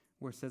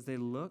 where it says, they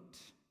looked,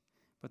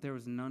 but there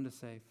was none to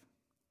save.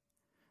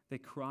 They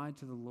cried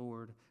to the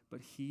Lord,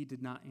 but he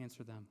did not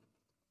answer them.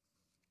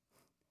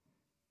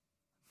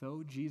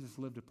 Though Jesus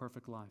lived a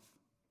perfect life,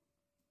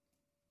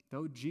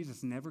 though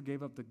Jesus never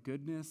gave up the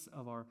goodness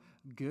of our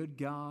good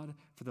God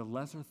for the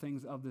lesser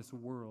things of this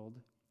world,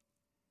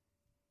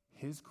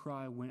 his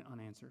cry went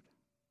unanswered.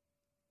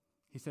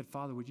 He said,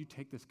 Father, would you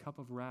take this cup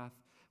of wrath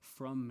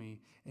from me?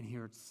 And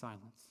here it's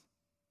silence.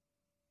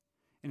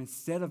 And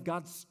instead of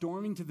God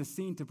storming to the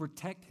scene to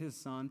protect his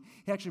son,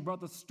 he actually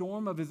brought the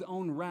storm of his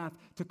own wrath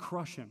to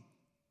crush him.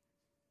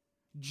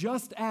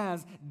 Just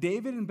as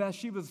David and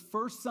Bathsheba's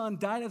first son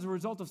died as a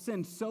result of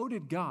sin, so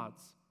did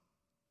God's.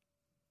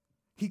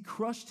 He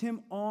crushed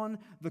him on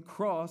the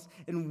cross,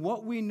 and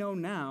what we know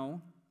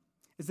now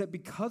is that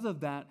because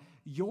of that,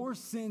 your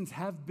sins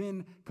have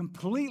been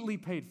completely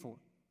paid for.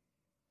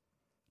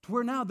 To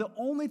where now the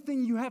only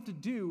thing you have to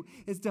do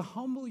is to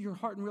humble your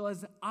heart and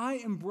realize that I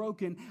am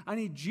broken, I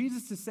need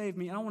Jesus to save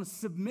me, and I want to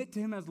submit to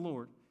him as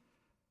Lord.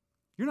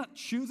 You're not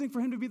choosing for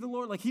him to be the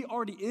Lord, like he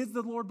already is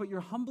the Lord, but you're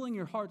humbling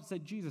your heart to say,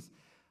 Jesus,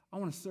 I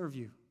want to serve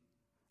you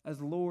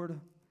as Lord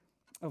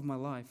of my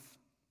life.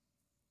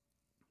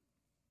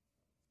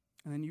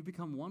 And then you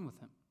become one with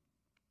him.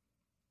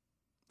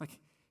 Like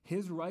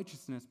his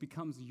righteousness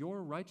becomes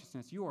your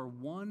righteousness. You are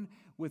one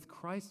with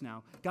Christ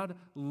now. God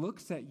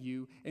looks at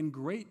you in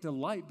great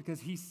delight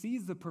because he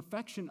sees the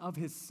perfection of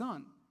his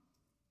son.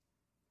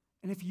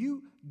 And if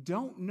you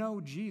don't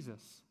know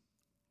Jesus,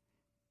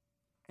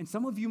 and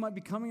some of you might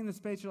be coming in this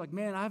space, you're like,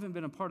 man, I haven't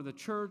been a part of the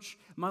church.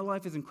 My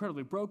life is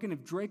incredibly broken.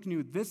 If Drake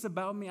knew this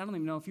about me, I don't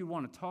even know if he'd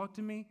want to talk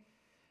to me.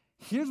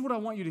 Here's what I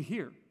want you to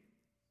hear.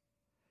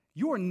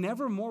 You are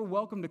never more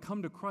welcome to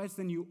come to Christ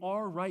than you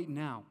are right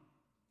now.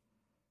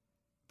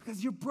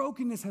 Because your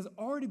brokenness has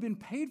already been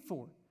paid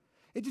for.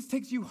 It just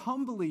takes you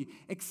humbly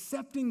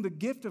accepting the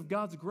gift of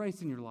God's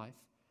grace in your life.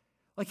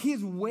 Like he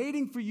is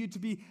waiting for you to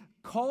be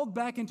called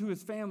back into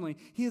his family.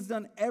 He has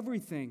done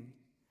everything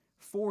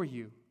for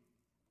you.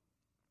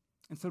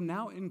 And so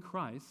now in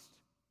Christ,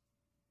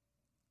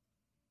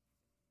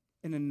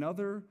 in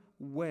another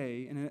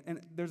way,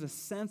 and there's a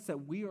sense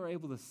that we are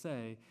able to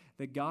say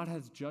that God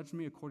has judged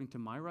me according to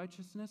my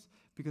righteousness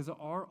because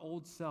our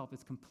old self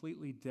is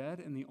completely dead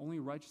and the only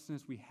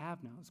righteousness we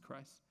have now is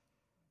Christ.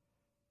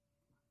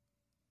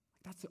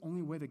 That's the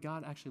only way that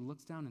God actually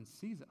looks down and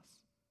sees us.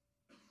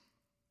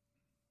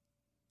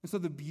 And so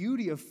the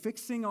beauty of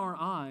fixing our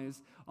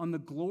eyes on the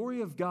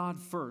glory of God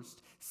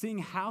first, seeing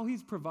how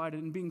he's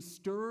provided and being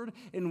stirred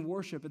in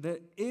worship,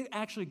 that it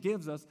actually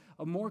gives us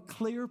a more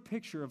clear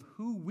picture of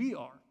who we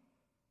are.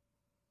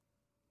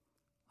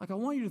 Like I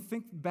want you to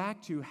think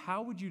back to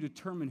how would you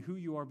determine who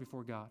you are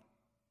before God?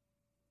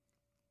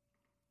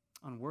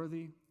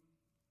 Unworthy,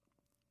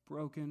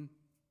 broken,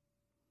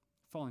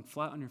 falling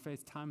flat on your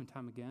face time and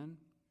time again.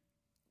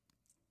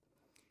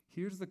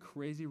 Here's the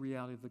crazy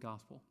reality of the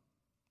gospel.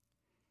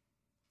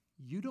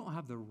 You don't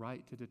have the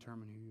right to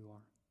determine who you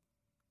are.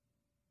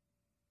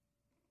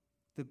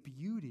 The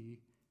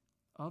beauty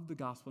of the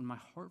gospel in my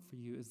heart for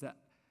you is that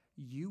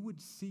you would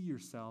see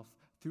yourself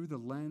through the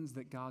lens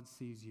that God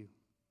sees you.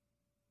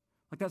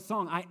 Like that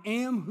song, I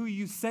am who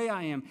you say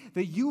I am,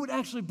 that you would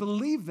actually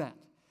believe that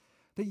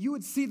you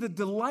would see the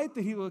delight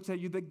that he looks at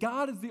you, that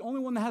God is the only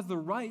one that has the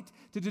right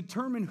to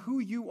determine who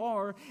you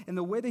are, and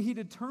the way that he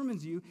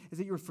determines you is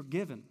that you're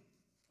forgiven,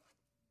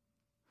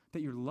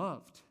 that you're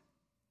loved,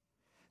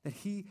 that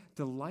he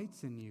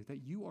delights in you,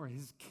 that you are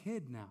his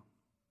kid now.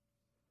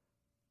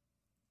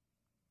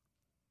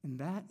 And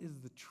that is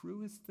the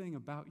truest thing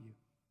about you.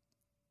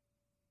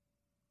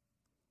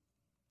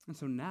 And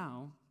so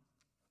now,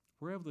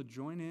 we're able to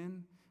join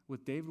in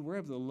with David. We're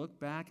able to look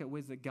back at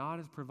ways that God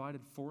has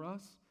provided for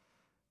us,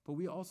 but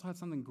we also have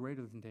something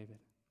greater than David.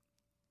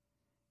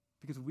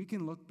 Because we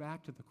can look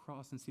back to the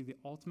cross and see the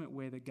ultimate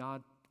way that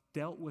God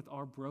dealt with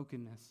our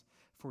brokenness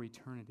for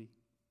eternity.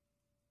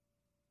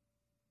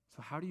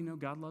 So how do you know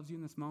God loves you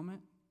in this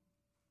moment?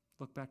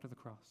 Look back to the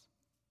cross.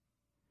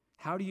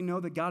 How do you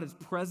know that God is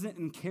present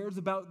and cares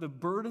about the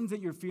burdens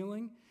that you're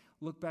feeling?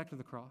 Look back to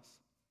the cross.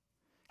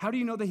 How do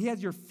you know that he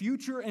has your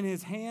future in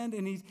his hand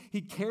and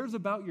he cares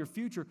about your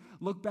future?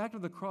 Look back to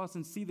the cross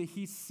and see that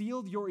he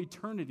sealed your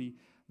eternity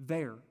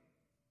there.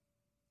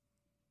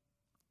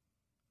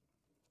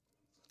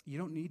 You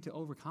don't need to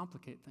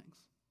overcomplicate things.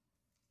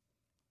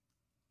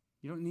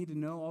 You don't need to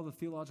know all the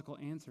theological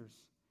answers.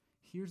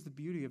 Here's the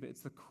beauty of it.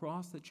 It's the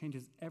cross that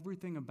changes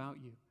everything about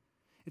you.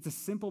 It's a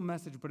simple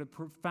message, but it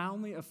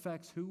profoundly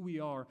affects who we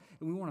are,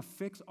 and we want to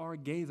fix our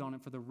gaze on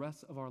it for the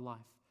rest of our life,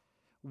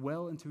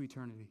 well into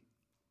eternity.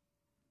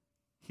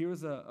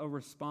 Here's a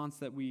response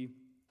that we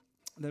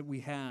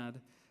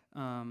had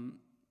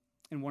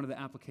in one of the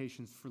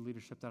applications for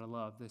leadership that I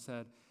love. They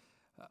said,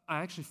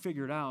 I actually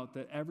figured out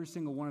that every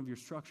single one of your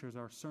structures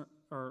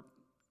or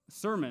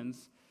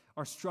sermons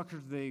are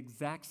structured the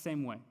exact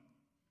same way.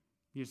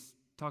 You just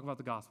talk about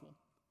the gospel.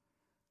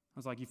 I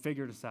was like, you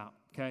figured us out,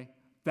 okay?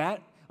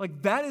 That,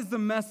 Like, that is the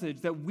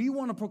message that we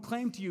want to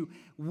proclaim to you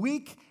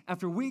week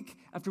after week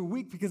after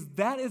week, because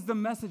that is the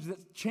message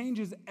that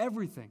changes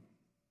everything.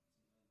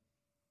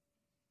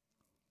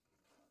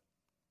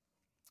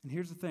 And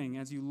here's the thing.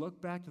 As you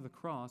look back to the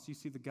cross, you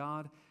see the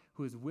God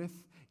who is with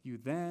you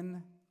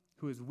then,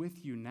 who is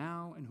with you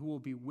now, and who will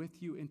be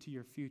with you into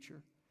your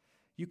future.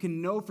 You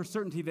can know for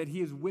certainty that he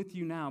is with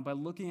you now by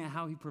looking at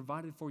how he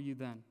provided for you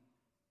then.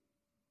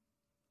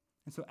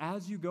 And so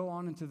as you go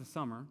on into the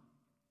summer,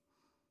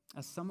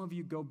 as some of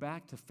you go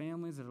back to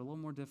families that are a little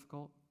more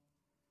difficult,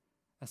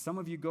 as some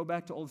of you go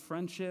back to old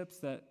friendships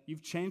that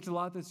you've changed a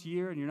lot this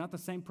year and you're not the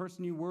same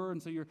person you were,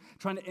 and so you're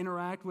trying to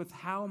interact with,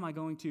 how am I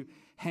going to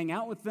hang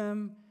out with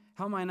them?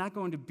 How am I not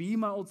going to be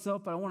my old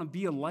self, but I want to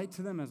be a light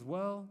to them as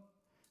well?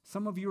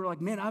 Some of you are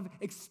like, man, I've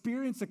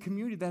experienced a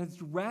community that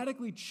has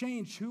radically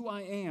changed who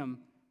I am.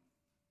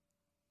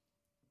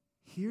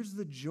 Here's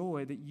the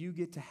joy that you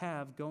get to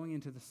have going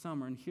into the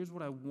summer, and here's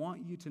what I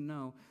want you to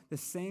know. The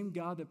same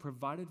God that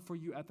provided for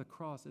you at the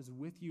cross is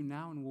with you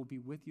now and will be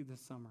with you this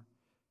summer.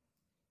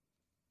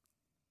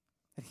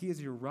 That he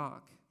is your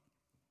rock.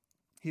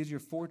 He is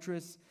your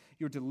fortress,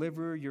 your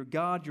deliverer, your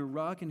God, your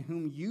rock in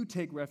whom you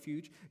take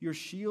refuge, your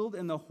shield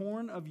and the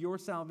horn of your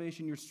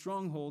salvation, your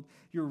stronghold,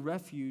 your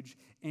refuge,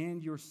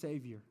 and your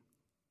Savior.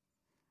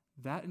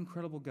 That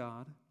incredible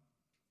God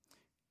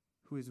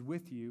who is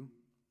with you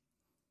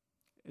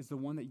is the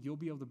one that you'll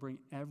be able to bring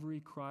every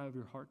cry of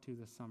your heart to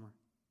this summer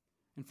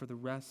and for the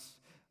rest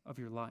of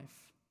your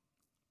life.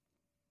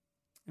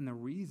 And the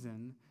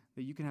reason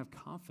that you can have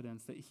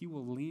confidence that he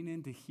will lean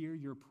in to hear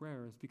your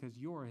prayers because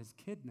you're his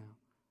kid now,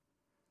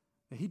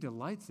 that he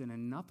delights in,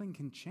 and nothing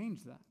can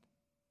change that.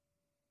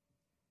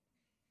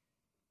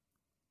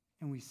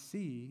 And we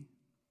see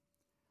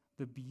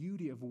the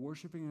beauty of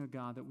worshiping a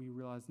God that we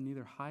realize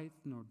neither height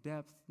nor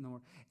depth nor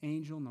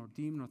angel nor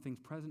demon nor things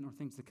present nor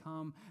things to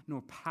come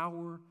nor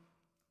power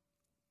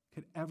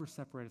could ever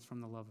separate us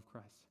from the love of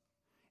Christ.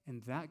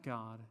 And that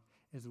God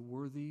is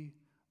worthy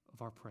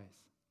of our praise.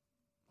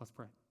 Let's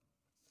pray.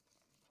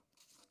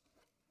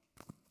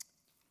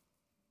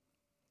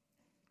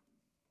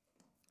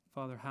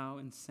 Father, how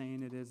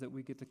insane it is that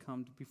we get to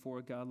come before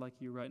a God like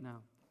you right now.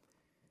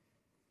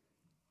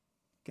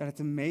 God, it's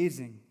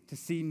amazing to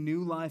see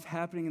new life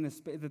happening in this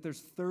space, that there's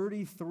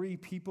 33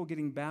 people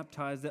getting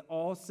baptized that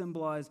all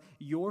symbolize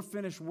your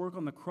finished work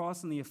on the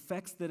cross and the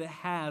effects that it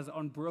has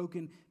on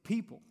broken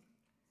people.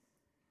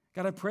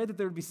 God, I pray that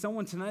there would be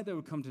someone tonight that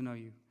would come to know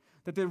you,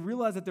 that they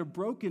realize that their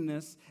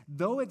brokenness,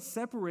 though it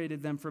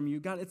separated them from you,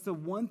 God, it's the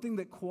one thing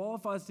that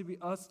qualifies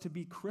us to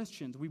be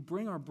Christians. We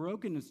bring our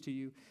brokenness to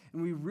you,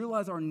 and we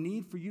realize our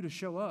need for you to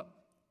show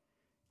up.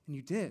 And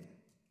you did.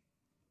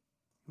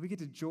 We get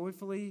to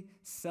joyfully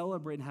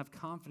celebrate and have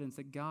confidence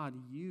that, God,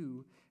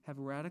 you have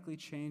radically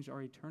changed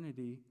our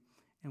eternity,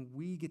 and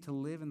we get to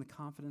live in the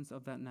confidence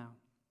of that now.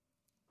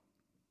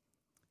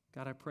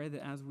 God, I pray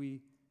that as we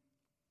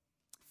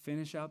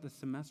finish out the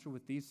semester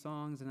with these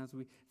songs, and as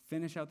we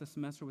finish out the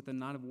semester with the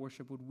night of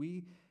worship, would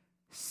we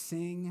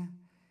sing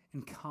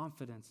in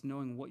confidence,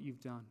 knowing what you've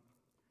done?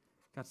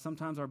 God,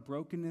 sometimes our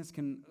brokenness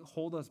can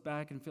hold us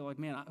back and feel like,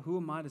 man, who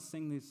am I to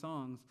sing these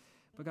songs?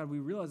 But God, we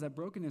realize that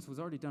brokenness was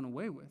already done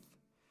away with.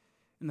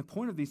 And the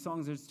point of these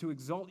songs is to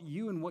exalt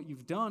you and what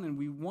you've done, and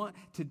we want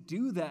to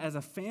do that as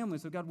a family.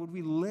 So God, would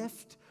we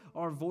lift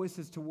our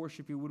voices to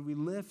worship you? Would we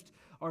lift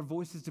our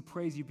voices to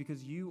praise you,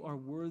 because you are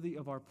worthy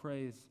of our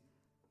praise?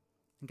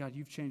 And God,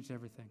 you've changed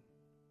everything.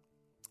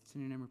 It's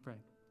in your name we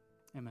pray.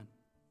 Amen.